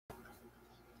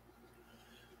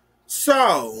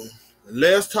So,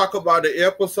 let's talk about the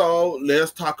episode.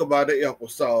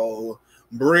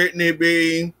 Brittany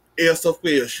B, it's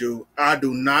official. I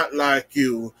do not like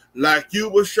you. Like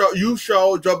you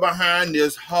showed your behind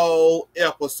this whole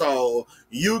episode.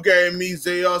 You gave me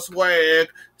Zell Swag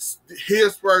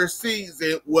his first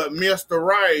season with Mr.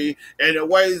 Ray, and the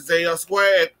way Zell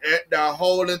Swag at the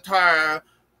whole entire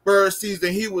first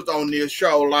season he was on this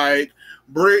show. Like,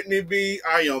 Brittany B,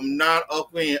 I am not a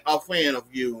fan of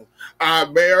you. I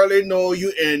barely know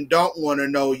you and don't want to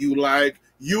know you. Like,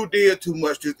 you did too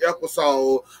much this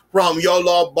episode. From your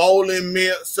little bowling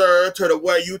mixer to the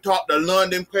way you talk to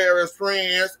London, Paris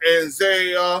friends and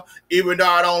Zell. Even though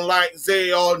I don't like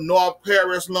Zell nor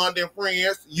Paris, London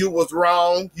friends, you was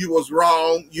wrong.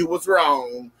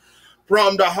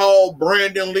 From the whole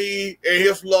Brandon Lee and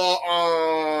his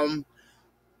little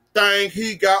thing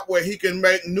he got where he can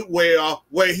make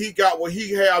where he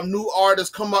have new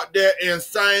artists come up there and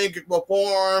sing and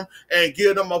perform and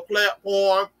give them a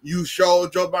platform. You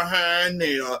showed your behind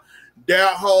there.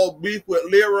 That whole beef with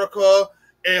Lyrica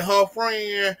and her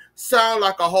friend sound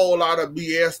like a whole lot of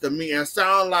BS to me, and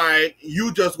sound like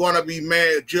you just want to be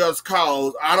mad just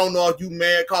cause. I don't know if you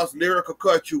mad cause Lyrica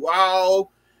cut you off,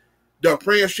 the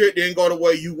friendship didn't go the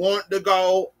way you want to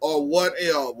go, or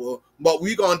whatever. But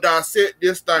we gonna dissect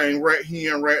this thing right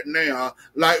here and right now.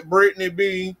 Like, Brittany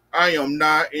B, I am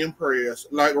not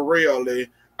impressed. Like, really.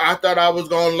 I thought I was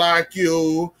gonna like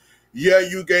you. Yeah,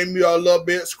 you gave me a little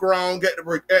bit strong at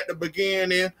the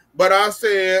beginning, but I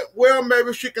said, well,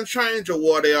 maybe she can change or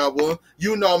whatever.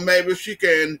 You know, maybe she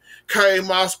can came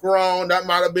out strong. That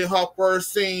might have been her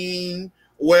first scene.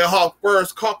 Well, her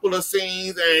first couple of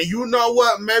scenes, and you know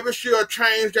what? Maybe she'll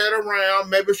change that around.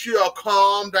 Maybe she'll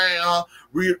calm down,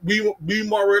 be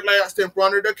more relaxed in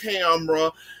front of the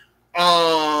camera.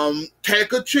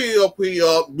 Take a chill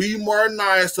pill, be more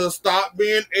nicer, stop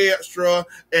being extra.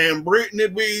 And Brittany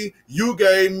B, you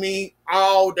gave me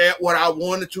all that what I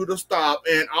wanted you to stop,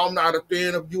 and I'm not a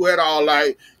fan of you at all.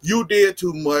 Like, you did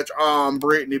too much,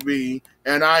 Brittany B,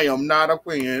 and I am not a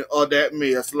fan of that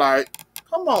mess. Like,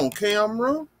 come on,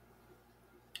 camera.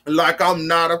 Like, I'm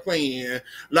not a fan.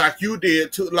 Like, you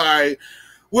did too. Like,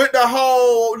 with the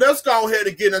whole, let's go ahead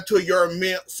and get into your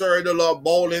mixer, the little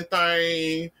bowling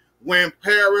thing. When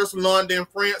Paris, London,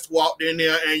 France walked in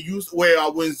there, and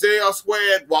when Zell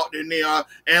Swag walked in there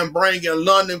and bringing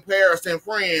London, Paris, and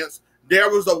France, there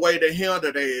was a way to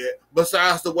handle that.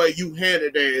 Besides the way you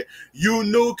handled that, you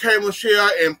knew K. Michelle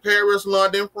and Paris,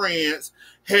 London, France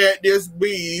had this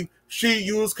beef. She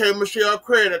used K. Michelle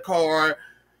credit card.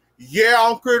 Yeah,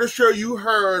 I'm pretty sure you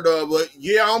heard of it.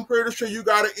 Yeah, I'm pretty sure you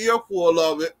got an earful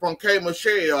of it from K.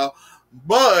 Michelle.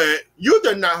 But you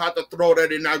did not have to throw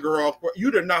that in that girl.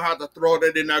 You did not have to throw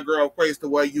that in that girl's face the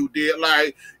way you did.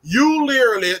 Like, you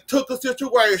literally took a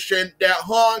situation that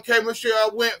her and K.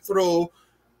 Michelle went through,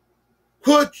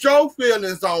 put your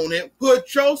feelings on it,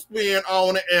 put your spin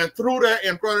on it, and threw that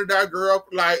in front of that girl.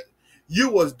 Like, you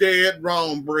was dead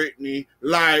wrong, Brittany.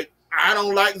 Like, I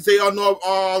don't like Zell,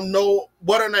 no,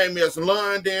 what her name is,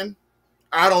 London.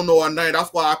 I don't know her name.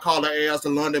 That's why I call her as the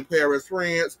London, Paris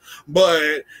friends.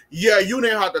 But yeah, you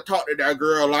didn't have to talk to that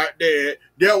girl like that.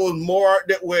 There was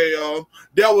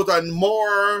a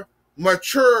more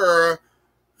mature,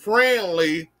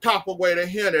 friendly type of way to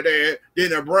handle that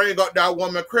than to bring up that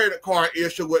woman credit card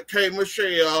issue with K.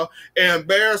 Michelle,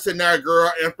 embarrassing that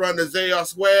girl in front of Zell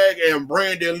Swag and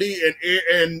Brandon Lee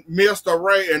and Mr.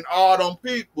 Ray and all them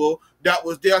people that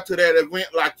was there to that event.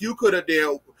 Like, you could have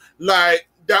did, like,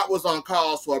 that was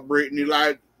uncalled for, Brittany.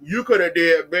 Like, you could have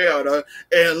did better.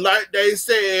 And like they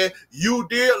said, you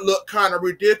did look kind of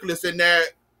ridiculous in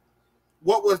that.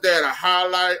 What was that? A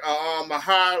highlight?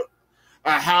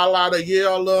 A highlight of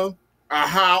yellow, a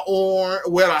high orange,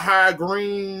 well, a high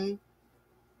green.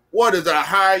 What is it, a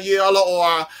high yellow or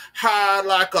a high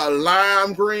like a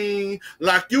lime green?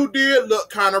 Like, you did look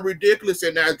kind of ridiculous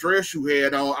in that dress you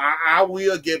had on. I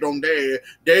will get them there.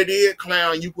 They did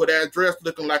clown you for that dress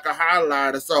looking like a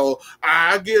highlighter. So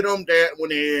I get them that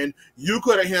one in. You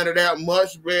could have handled that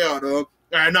much better.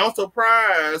 And I'm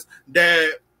surprised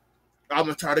that I'm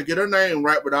going to try to get her name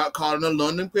right without calling her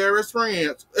London, Paris,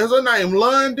 France. Is her name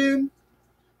London?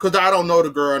 Because I don't know the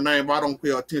girl's name. I don't pay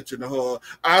attention to her.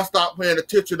 I stopped paying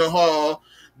attention to her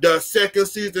the second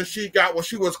season she got when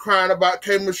she was crying about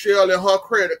K. Michelle and her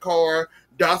credit card.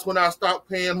 That's when I stopped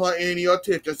paying her any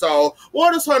attention. So,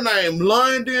 what is her name?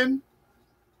 London?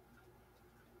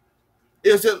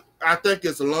 Is it? I think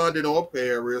it's London or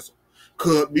Paris.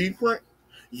 Could be French.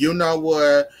 You know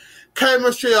what? K.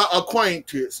 Michelle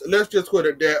acquaintance. Let's just put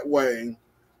it that way.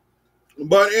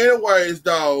 But anyways,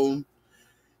 though,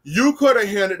 You could have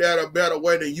handled that a better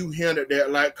way than you handled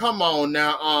that. Like, come on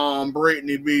now,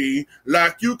 Brittany B.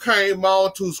 Like, you came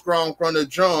on too strong from the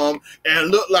jump and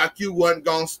looked like you wasn't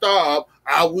gonna stop.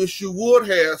 I wish you would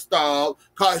have stopped,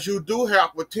 cause you do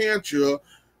have potential.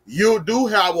 You do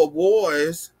have a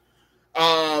voice.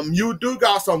 You do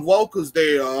got some vocals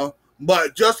there.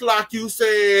 But just like you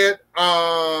said,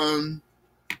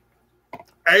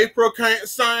 April can't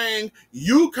sing.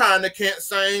 You kind of can't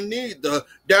sing neither.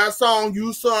 That song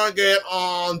you sung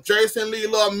at Jason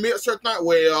Leela mixer thing,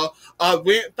 well,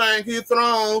 event thing he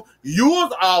thrown, you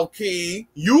was off key.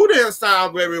 You didn't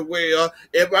sound very well.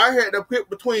 If I had to pick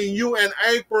between you and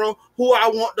April, who I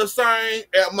want to sing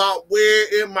at my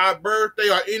wedding, my birthday,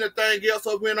 or anything else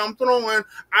event I'm throwing,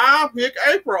 I'll pick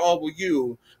April over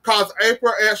you. Cause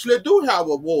April actually do have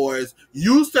a voice.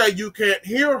 You say you can't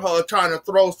hear her trying to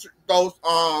throw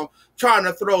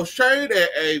shade at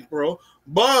April,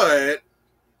 but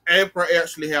April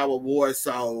actually have a voice.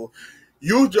 So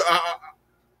you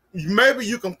maybe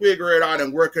you can figure it out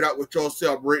and work it out with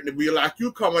yourself, Brittany. Be like,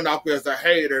 you coming off as a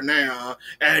hater now,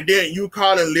 and then you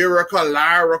calling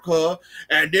Lyrica,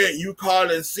 and then you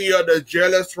calling Sia the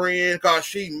jealous friend because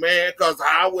she mad because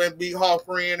I wouldn't be her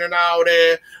friend and all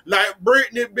that. Like,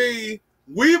 Brittany B,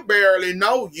 we barely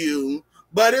know you,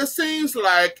 but it seems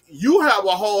like you have a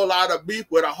whole lot of beef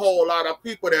with a whole lot of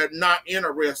people that are not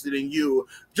interested in you.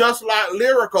 Just like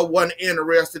Lyrica wasn't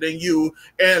interested in you,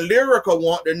 and Lyrica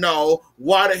want to know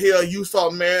why the hell you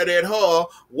so mad at her,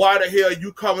 why the hell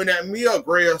you coming at me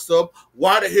aggressive,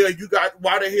 why the hell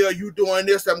you doing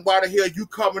this, and why the hell you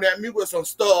coming at me with some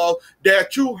stuff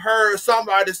that you heard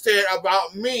somebody said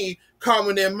about me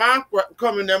coming in my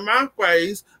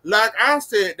face, like I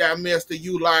said that mess to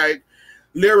you. Like,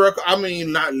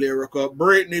 not Lyrica,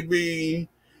 Brittany B,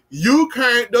 you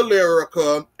came to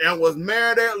Lyrica and was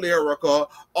mad at Lyrica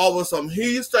over some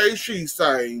he say, she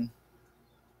say.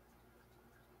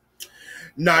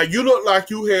 Now, you look like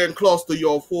you heading close to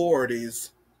your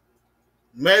 40s.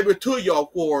 Maybe to your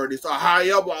 40s, or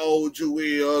however old you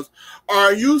is.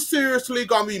 Are you seriously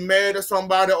going to be mad at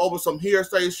somebody over some he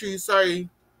say, she say?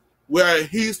 Well,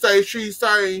 he say, she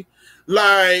say?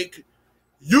 Like,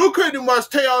 you couldn't much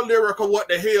tell Lyrica what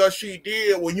the hell she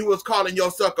did when you was calling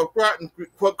yourself confronting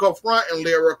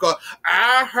Lyrica.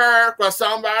 I heard from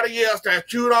somebody else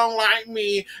that you don't like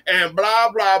me and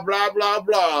blah, blah, blah, blah,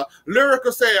 blah.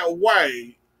 Lyrica said,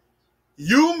 wait,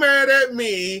 you mad at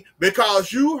me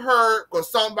because you heard from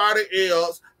somebody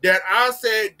else that I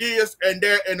said this and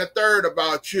that and the third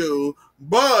about you,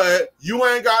 but you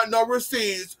ain't got no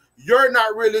receipts. You're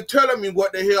not really telling me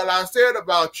what the hell I said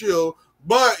about you,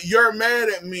 but you're mad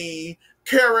at me,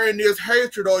 carrying this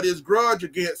hatred or this grudge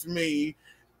against me,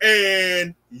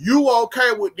 and you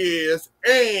okay with this,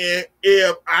 and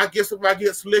if I get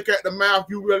slick at the mouth,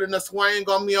 you really gonna swing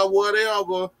on me or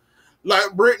whatever.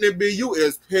 Like, Brittany B, you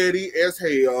is petty as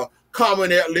hell,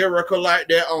 coming at Lyrica like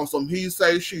that on some he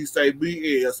say, she say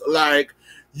BS. Like,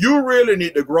 you really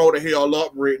need to grow the hell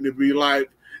up, Brittany B. Like,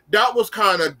 that was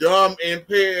kind of dumb and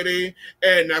petty,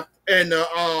 and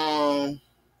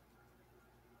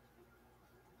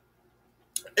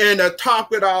to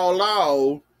top it all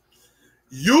off,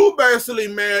 you basically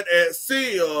mad at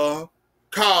Sia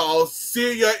cause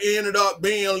Sia ended up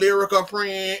being Lyrica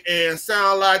friend and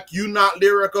sound like you not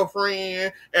Lyrica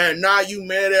friend, and now you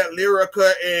mad at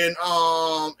Lyrica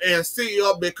and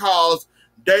Sia because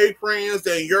they friends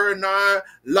and you're not.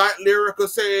 Like Lyrica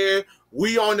said,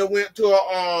 we only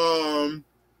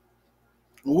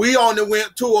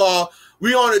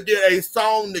did a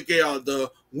song together.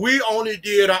 We only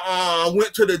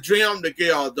went to the gym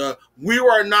together. We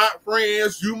were not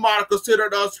friends. You might have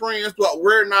considered us friends, but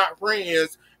we're not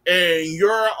friends. And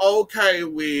you're okay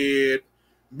with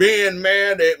being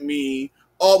mad at me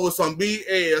over some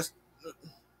BS.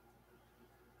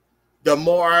 The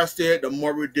more I said, the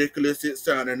more ridiculous it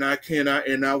sounded. And I cannot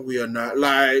and I will not.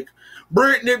 Like,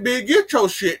 Brittany B, get your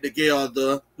shit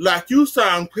together. Like, you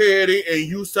sound petty and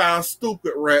you sound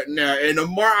stupid right now. And the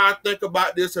more I think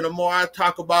about this and the more I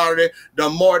talk about it, the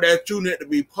more that you need to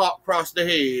be popped across the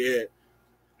head.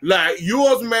 Like, you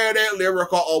was mad at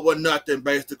Lyrica over nothing,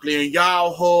 basically, and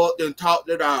y'all hugged and talked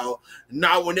it out.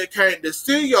 Now, when it came to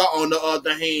Sia, on the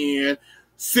other hand,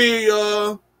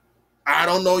 Sia, I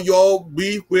don't know, your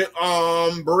beef with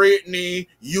Brittany.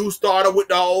 You started with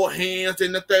the old hands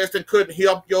in the face and couldn't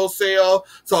help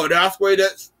yourself. So that's where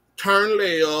that turned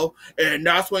left, and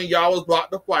that's when y'all was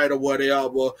about to fight or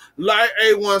whatever. Like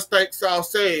A1 Steak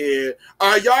Sauce said,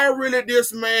 are y'all really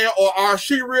this mad, or are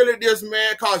she really this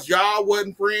mad because y'all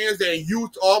wasn't friends and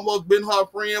you almost been her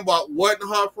friend but wasn't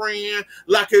her friend?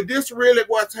 Like, is this really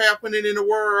what's happening in the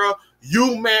world?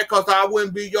 You mad because I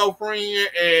wouldn't be your friend,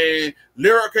 and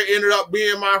Lyrica ended up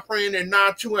being my friend and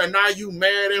not you, and now you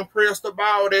mad and pressed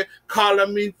about it,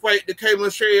 calling me fake to K.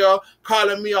 Michelle,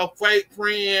 calling me a fake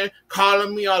friend,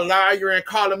 calling me a liar, and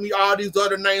calling me all these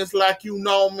other names like you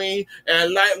know me.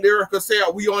 And like Lyrica said,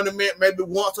 we only met maybe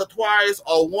once or twice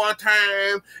or one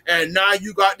time, and now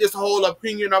you got this whole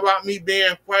opinion about me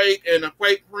being fake and a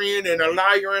fake friend and a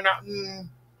liar, and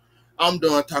I'm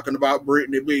done talking about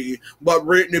Brittany B. But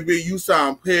Brittany B, you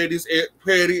sound petty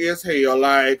as hell.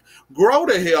 Like, grow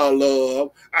the hell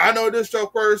up. I know this is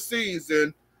your first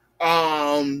season.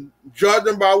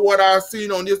 Judging by what I've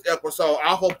seen on this episode,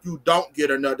 I hope you don't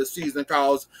get another season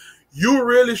because you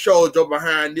really showed your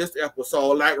behind this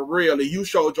episode. Like, really, you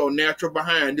showed your natural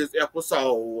behind this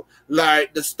episode.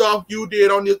 Like, the stuff you did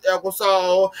on this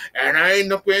episode, and I ain't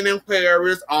defending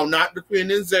Paris, I'm not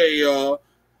defending Zaya.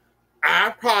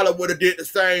 I probably would have did the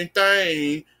same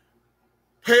thing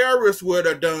Paris would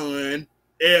have done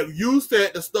if you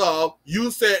said the stuff you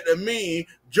said to me,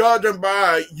 judging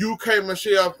by UK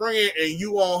Michelle friend and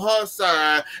you on her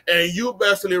side, and you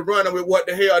basically running with what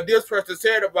the hell this person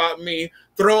said about me,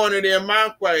 throwing it in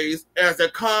my face as a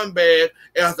comeback,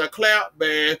 as a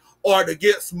clapback, or to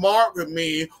get smart with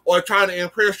me, or trying to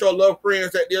impress your little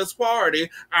friends at this party.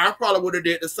 I probably would have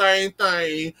did the same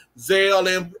thing. Zell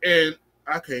and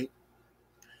I can't.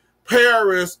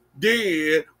 Paris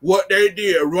did what they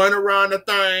did, run around the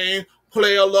thing,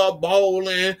 play a little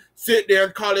bowling, sit there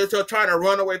and call themselves trying to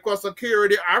run away from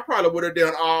security. I probably would have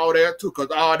done all that too,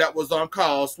 because all that was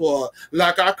uncalled for.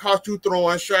 Like I caught you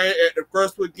throwing shade at the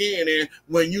first beginning.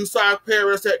 When you saw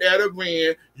Paris at that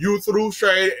event, you threw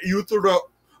shade, you threw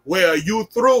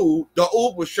the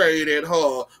Uber shade at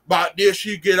her about did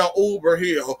she get an Uber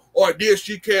here or did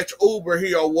she catch Uber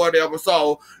here or whatever.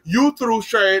 So you threw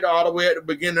shade all the way at the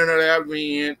beginning of that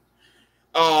event.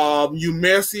 You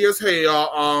messy as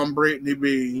hell, Brittany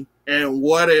B, and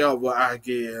whatever, I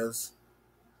guess.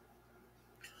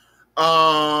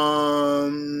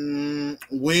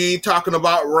 We ain't talking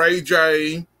about Ray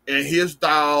J and his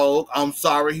dog. I'm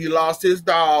sorry he lost his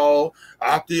dog.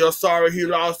 I feel sorry he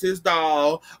lost his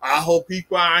dog. I hope he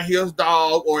find his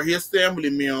dog or his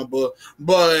family member.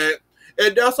 But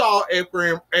and that's all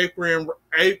April.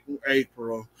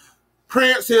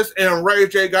 Princess and Ray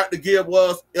J got to give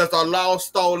us is a lost,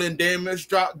 stolen,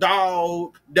 damaged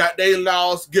dog that they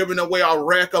lost, giving away a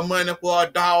rack of money for a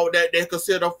dog that they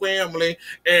consider family.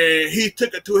 And he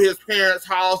took it to his parents'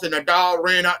 house, and the dog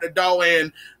ran out the door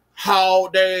and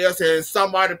hauled ass, and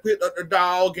somebody picked up the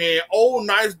dog, and old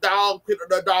nice dog picked up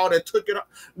the dog and took it up.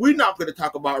 We're not going to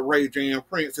talk about Ray J and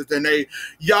Princess, and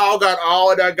y'all got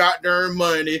all that goddamn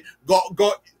money.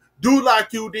 Go. Do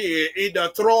like you did. Either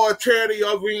throw a charity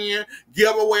event,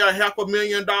 give away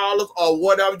 $500,000 or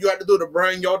whatever you have to do to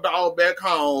bring your dog back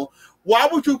home. Why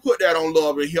would you put that on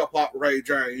Love and Hip Hop, Ray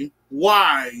J?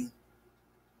 Why?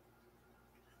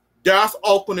 That's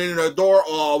opening the door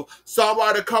of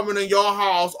somebody coming in your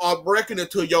house or breaking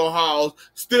into your house,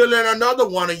 stealing another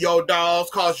one of your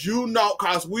dogs, cause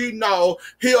we know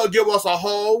he'll give us a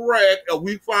whole rack if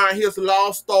we find his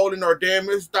lost, stolen, or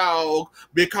damaged dog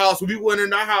because we went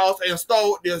in the house and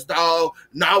stole this dog.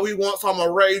 Now we want some of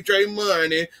Ray J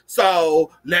money. So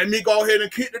let me go ahead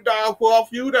and keep the dog for a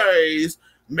few days.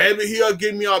 Maybe he'll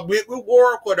give me a big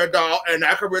reward for the dog, and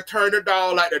I can return the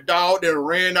dog like the dog then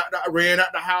ran out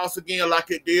the house again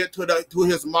like it did to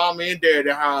his mama and daddy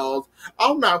house.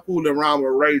 I'm not fooling around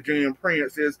with Ray J and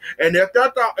Princess. And if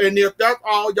that's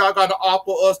all y'all got to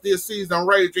offer us this season,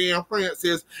 Ray J and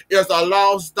Princess, is a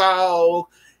lost dog,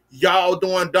 y'all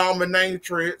doing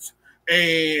dominatrix,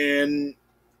 and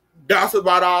that's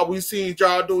about all we seen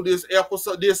y'all do this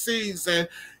season.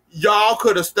 Y'all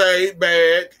could have stayed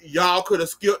back. Y'all could have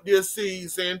skipped this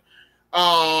season.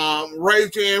 Ray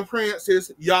J and Princess,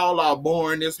 y'all are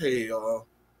boring as hell.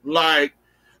 Like,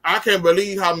 I can't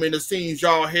believe how many scenes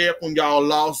y'all had when y'all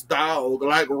lost dog.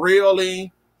 Like,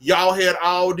 really? Y'all had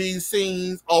all these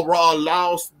scenes over a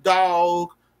lost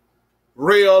dog?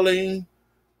 Really?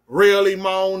 Really,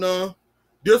 Mona?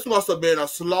 This must have been a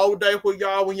slow day for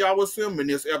y'all when y'all was filming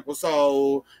this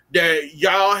episode, that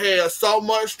y'all had so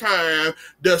much time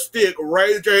to stick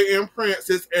Ray J and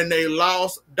Princess and they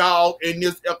lost dog in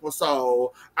this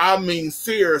episode. I mean,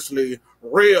 seriously,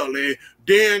 really.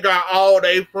 Then got all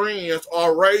their friends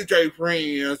or Ray J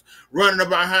friends running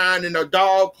behind in a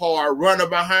dog park, running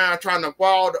behind trying to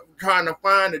find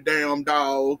the damn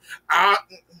dog.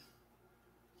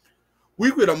 We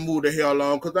could have moved the hell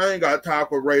on because I ain't got time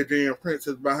for Ray J and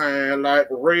Princess behind. Like,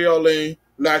 really?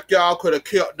 Like, y'all could have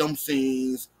kept them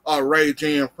scenes of Ray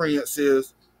J and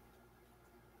Princess.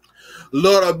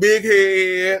 Little big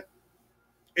head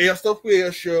It's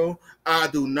official. I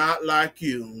do not like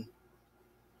you.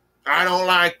 I don't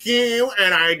like you,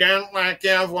 and I don't like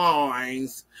your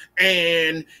voice.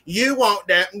 And you want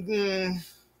that...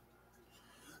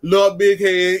 Little Big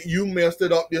Head, you messed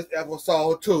it up this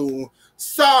episode too.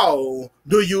 So,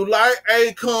 do you like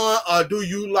Akon or do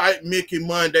you like Mickey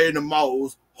Monday the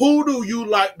most? Who do you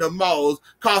like the most?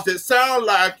 Cause it sounds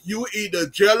like you either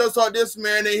jealous of this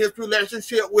man in his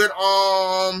relationship with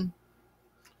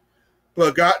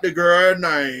forgot the girl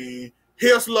name.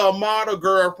 His little model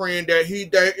girlfriend that he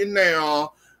dating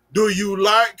now. Do you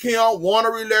like him, want a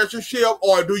relationship,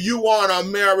 or do you want to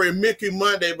marry Mickey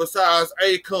Monday besides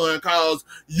Akon? Because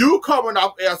you coming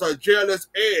off as a jealous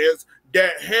ex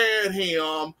that had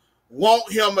him,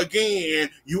 want him again.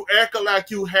 You acting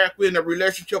like you happy in the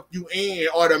relationship you in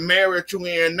or the marriage you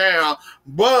in now.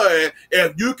 But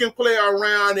if you can play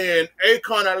around and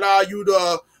Akon allow you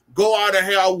to go out and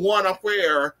have one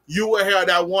affair, you will have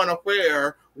that one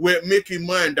affair with Mickey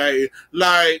Monday.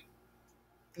 Like,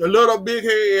 a Little Big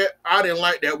Head, I didn't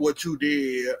like that what you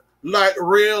did. Like,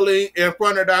 really, in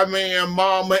front of that man,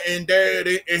 mama and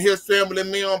daddy and his family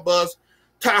members,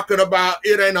 talking about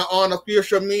it ain't an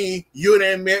unofficial me, you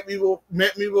didn't met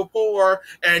me before,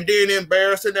 and then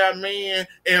embarrassing that man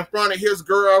in front of his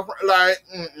girlfriend. Like,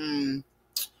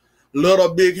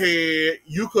 Little Big Head,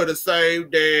 you could have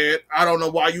saved that. I don't know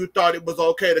why you thought it was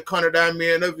okay to come to that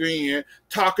man event,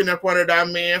 talking in front of that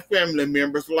man family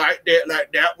members like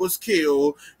that was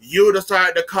killed. You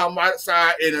decided to come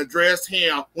outside and address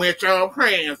him with your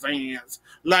presence.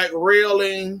 Like,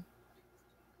 really?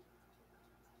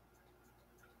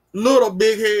 Little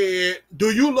Big Head,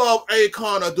 do you love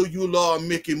Akon or do you love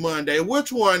Mickey Monday?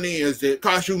 Which one is it?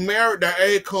 Because you married to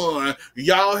Akon.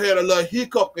 Y'all had a little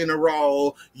hiccup in the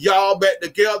road. Y'all back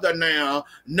together now.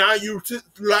 Now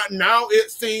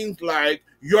it seems like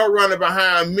you're running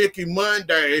behind Mickey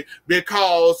Monday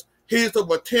because he's a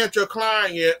potential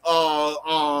client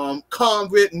of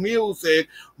Convict Music,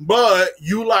 but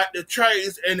you like to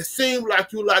chase, and it seems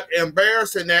like you like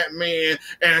embarrassing that man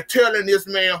and telling this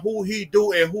man who he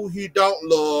do and who he don't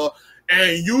love.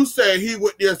 And you say he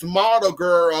with this model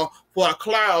girl for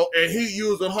clout, and he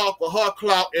using her for her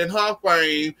clout and her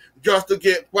fame just to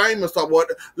get famous or what.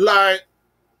 Like,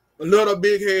 Little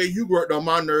Big Head, you worked on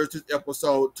my nerves this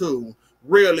episode too.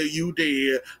 Really, you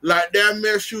did. Like, that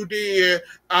mess you did,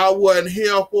 I wasn't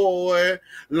here for it.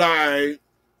 Like,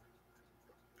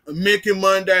 Mickey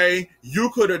Monday,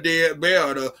 you could have did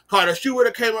better. Because if she would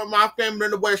have came at my family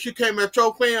the way she came at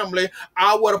your family,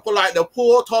 I would have put like the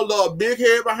pulled her little big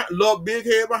head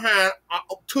behind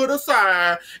to the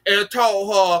side and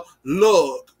told her,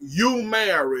 look, you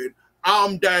married,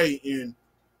 I'm dating,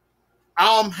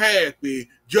 I'm happy.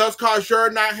 Just because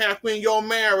you're not happy in your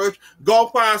marriage, go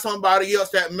find somebody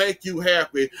else that make you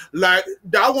happy. Like,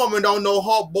 that woman don't know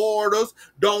her borders,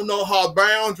 don't know her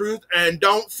boundaries, and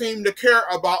don't seem to care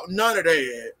about none of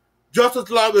that. Just as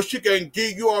long as she can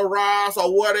give you a rise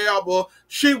or whatever,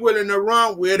 she willing to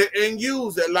run with it and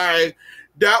use it. Like,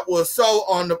 that was so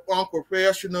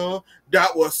unprofessional,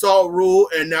 that was so rude,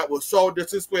 and that was so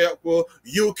disrespectful.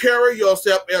 You carry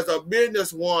yourself as a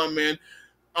businesswoman,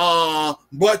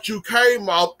 but you came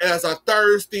off as a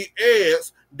thirsty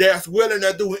ex that's willing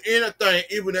to do anything,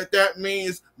 even if that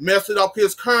means messing up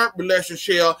his current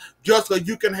relationship just so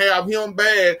you can have him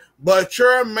back. But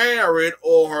you're married,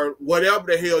 or whatever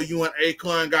the hell you and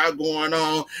Akon got going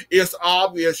on. It's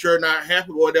obvious you're not happy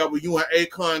with whatever you and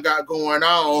Akon got going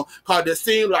on, because it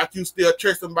seems like you still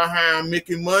chasing behind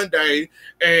Mickey Monday,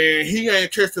 and he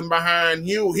ain't chasing behind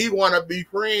you. He want to be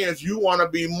friends. You want to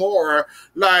be more.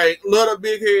 Like, Little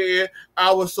Big Head,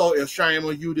 I was so ashamed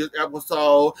of you this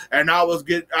episode, and I was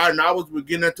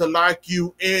beginning to like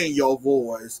you in your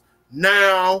voice.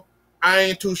 Now, I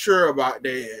ain't too sure about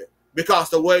that, because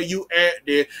the way you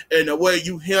acted and the way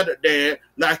you handled that,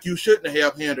 like you shouldn't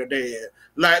have handled that.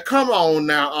 Like, come on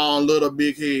now, Little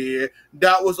Big Head.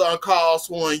 That was uncalled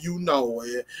for, and you know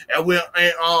it. And when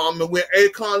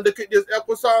Akon look at this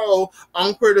episode,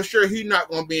 I'm pretty sure he's not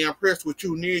gonna be impressed with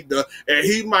you neither. And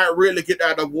he might really get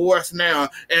that divorce now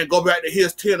and go back to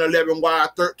his 10, 11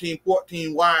 wives, 13,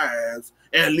 14 wives,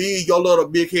 and leave your Little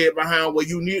Big Head behind where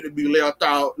you need to be left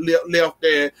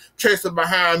there, chasing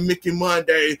behind Mickey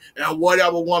Monday and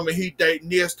whatever woman he dating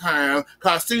this time.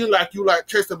 Cause it seems like you like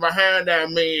chasing behind that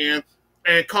man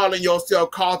and calling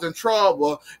yourself causing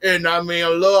trouble, and I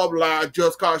mean love life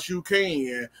just cause you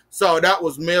can. So that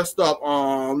was messed up,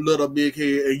 Little Big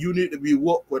Head, and you need to be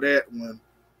whooped for that one.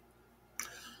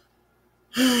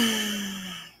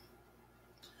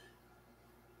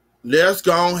 Let's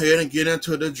go ahead and get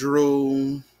into the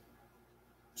Drew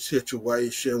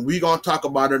situation. We gonna talk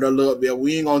about it a little bit.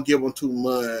 We ain't gonna give them too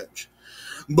much.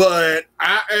 But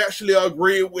I actually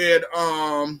agree with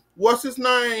what's his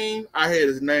name? I had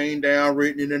his name down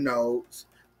written in the notes.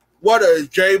 What is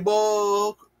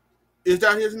J-Bug? Is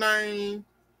that his name?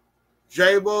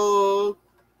 J-Bug?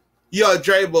 Yeah,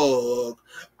 J-Bug.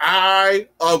 I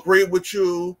agree with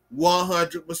you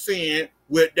 100%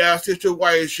 with that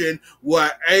situation,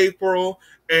 what April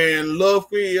and Lil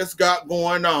Fizz got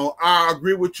going on. I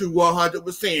agree with you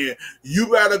 100%.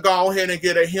 You better go ahead and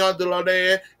get a handle on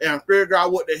that and figure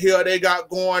out what the hell they got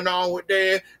going on with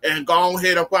that and go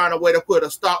ahead and find a way to put a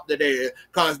stop to that.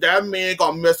 Because that man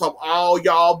gonna mess up all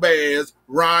y'all bags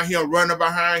around him, running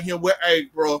behind him with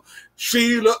April.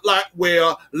 She looked like,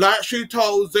 well, like she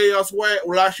told Zell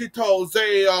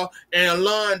in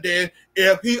London,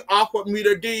 if he offered me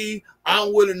the D,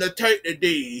 I'm willing to take the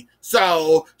D.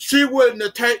 So she willing to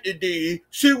take the D.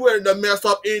 She willing to mess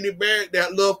up any bag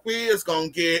that Lil Fizz gonna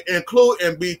get,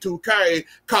 including B2K,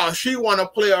 cause she wanna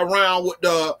play around with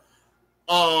the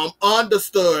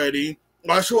understudy.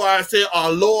 That's why I said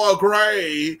a lower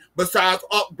grade, besides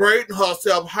upgrading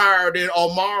herself higher than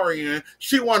Omarion,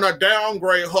 she want to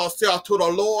downgrade herself to the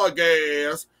lower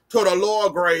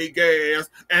grade gas,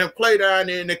 and play down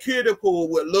in the kiddie pool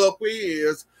with Lil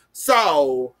Fizz.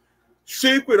 So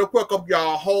she could fuck up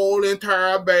y'all whole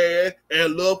entire bag,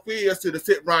 and Lil Fizz to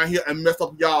sit right here and mess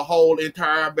up y'all whole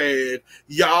entire bag.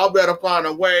 Y'all better find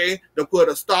a way to put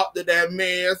a stop to that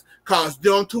mess, cause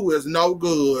them two is no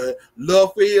good. Lil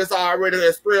Fizz already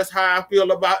expressed how I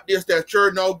feel about this, that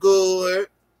you're no good.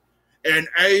 And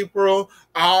April,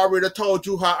 I already told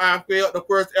you how I felt the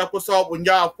first episode when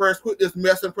y'all first put this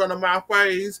mess in front of my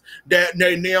face, that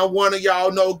they now one of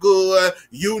y'all no good.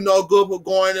 You no good for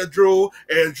going to Drew,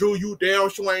 and Drew, you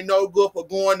damn sure ain't no good for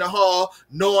going to her,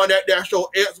 knowing that that's your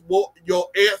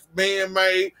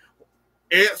ex-bandmate,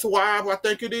 ex-wife, I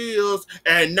think it is,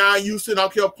 and now you sitting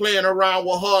up here playing around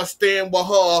with her, staying with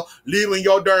her, leaving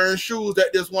your darn shoes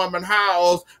at this woman's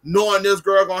house, knowing this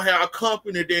girl gonna have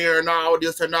company there and all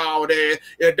this and all that.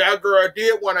 If that girl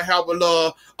did want to have a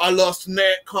little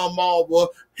snack come over,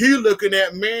 he looking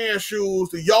at man's shoes,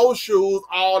 your shoes,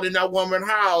 all in that woman's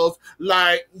house,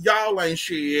 like, y'all ain't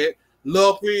shit.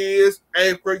 Lil Fizz,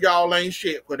 April, y'all ain't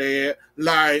shit for that.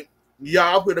 Like,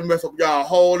 y'all finna mess up y'all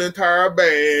whole entire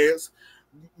bags,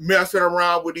 messing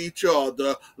around with each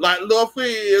other. Like, Lil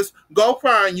Fizz, go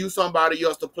find you somebody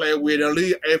else to play with and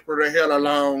leave April the hell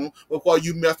alone before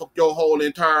you mess up your whole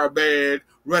entire bag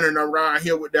running around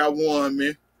here with that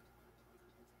woman.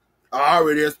 I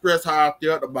already expressed how I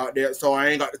felt about that, so I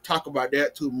ain't got to talk about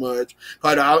that too much,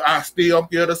 because I still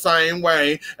feel the same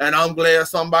way, and I'm glad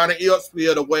somebody else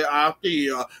feel the way I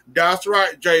feel. That's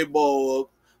right, J-Bug.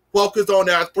 Focus on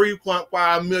that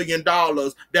 $3.5 million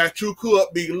that you could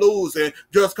be losing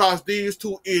just because these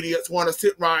two idiots want to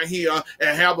sit right here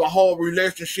and have a whole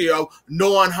relationship,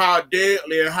 knowing how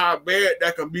deadly and how bad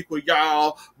that can be for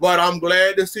y'all. But I'm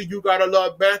glad to see you got a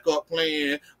little backup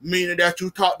plan, meaning that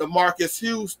you talked to Marcus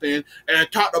Houston and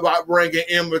talked about bringing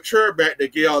Immature back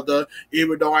together,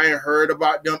 even though I ain't heard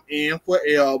about them in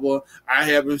forever. I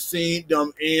haven't seen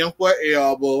them in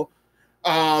forever.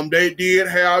 They did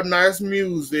have nice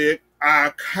music.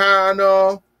 I kind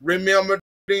of remember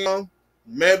them,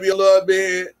 maybe a little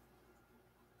bit.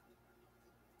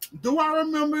 Do I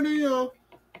remember them?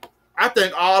 I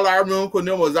think all I remember from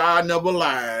them was I Never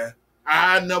Lie.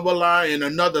 I Never Lie and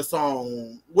another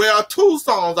song. Well, two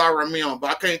songs I remember.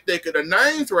 I can't think of the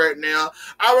names right now.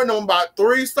 I remember about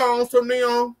 3 songs from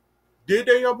them. Did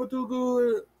they ever do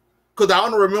good? Because I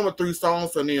only remember 3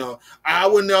 songs from them. I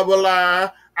Would Never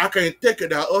Lie. I can't think of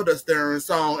that other Stern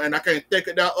song, and I can't think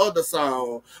of that other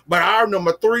song. But I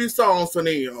remember 3 songs from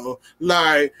them.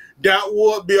 Like, that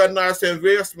would be a nice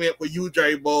investment for you,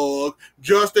 J-Bug.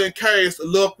 Just in case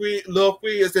Lil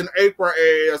Fizz and April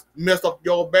ass mess up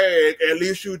your bag, at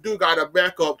least you do got a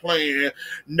backup plan.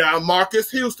 Now,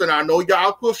 Marcus Houston, I know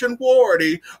y'all pushing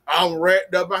 40. I'm right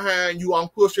there behind you. I'm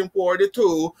pushing 40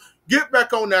 too. Get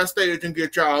back on that stage and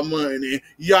get y'all money.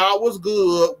 Y'all was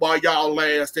good while y'all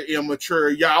lasted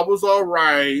Immature. Y'all was all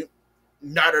right.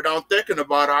 Now that I'm thinking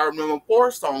about it, I remember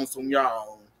 4 songs from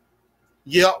y'all.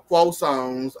 Yep, 4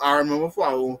 songs. I remember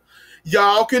 4.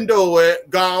 Y'all can do it.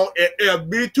 Go. If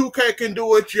B2K can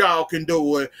do it, y'all can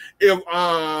do it. If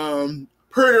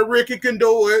Pretty Ricky can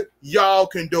do it, y'all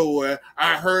can do it.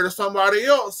 I heard of somebody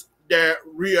else that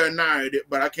reunited,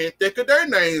 but I can't think of their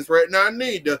names right now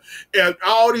neither. If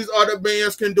all these other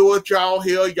bands can do it, y'all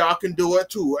here, y'all can do it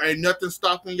too. Ain't nothing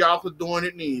stopping y'all from doing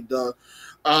it neither.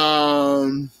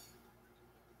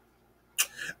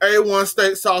 A1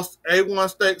 steak sauce, A1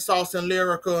 steak sauce and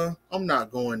Lyrica. I'm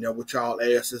not going there with y'all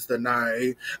asses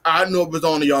tonight. I know it was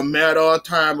only a matter of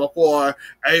time before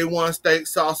A1 steak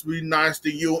sauce be nice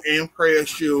to you,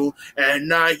 impress you, and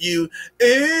not you.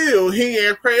 Ew, he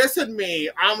impressing me.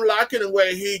 I'm liking the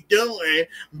way he doing,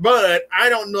 but I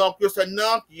don't know if it's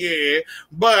enough yet.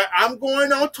 But I'm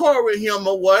going on tour with him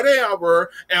or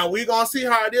whatever, and we gonna see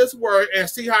how this works and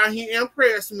see how he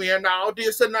impressed me and all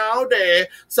this and all that.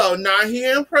 So now he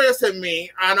impressing me,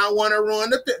 and I want to ruin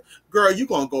the thing. Girl, you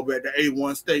gonna go back to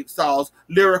A1 steak sauce.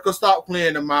 Lyrica, stop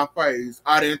playing in my face.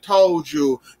 I done told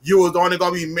you, you was only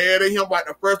gonna be mad at him about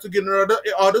the first beginning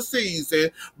of the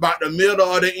season, about the middle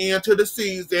or the end to the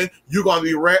season. You gonna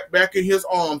be right back in his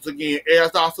arms again,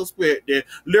 as I suspected.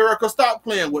 Lyrica, stop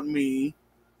playing with me.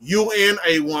 You and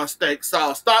A1 steak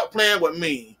sauce, stop playing with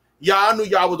me. Y'all knew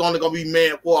y'all was only going to be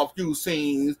mad for a few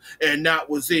scenes, and that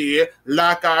was it,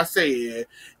 like I said.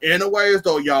 Anyways,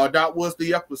 though, y'all, that was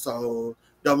the episode.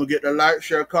 Don't forget to like,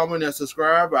 share, comment, and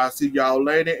subscribe. I'll see y'all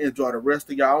later. Enjoy the rest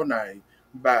of y'all night.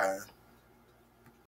 Bye.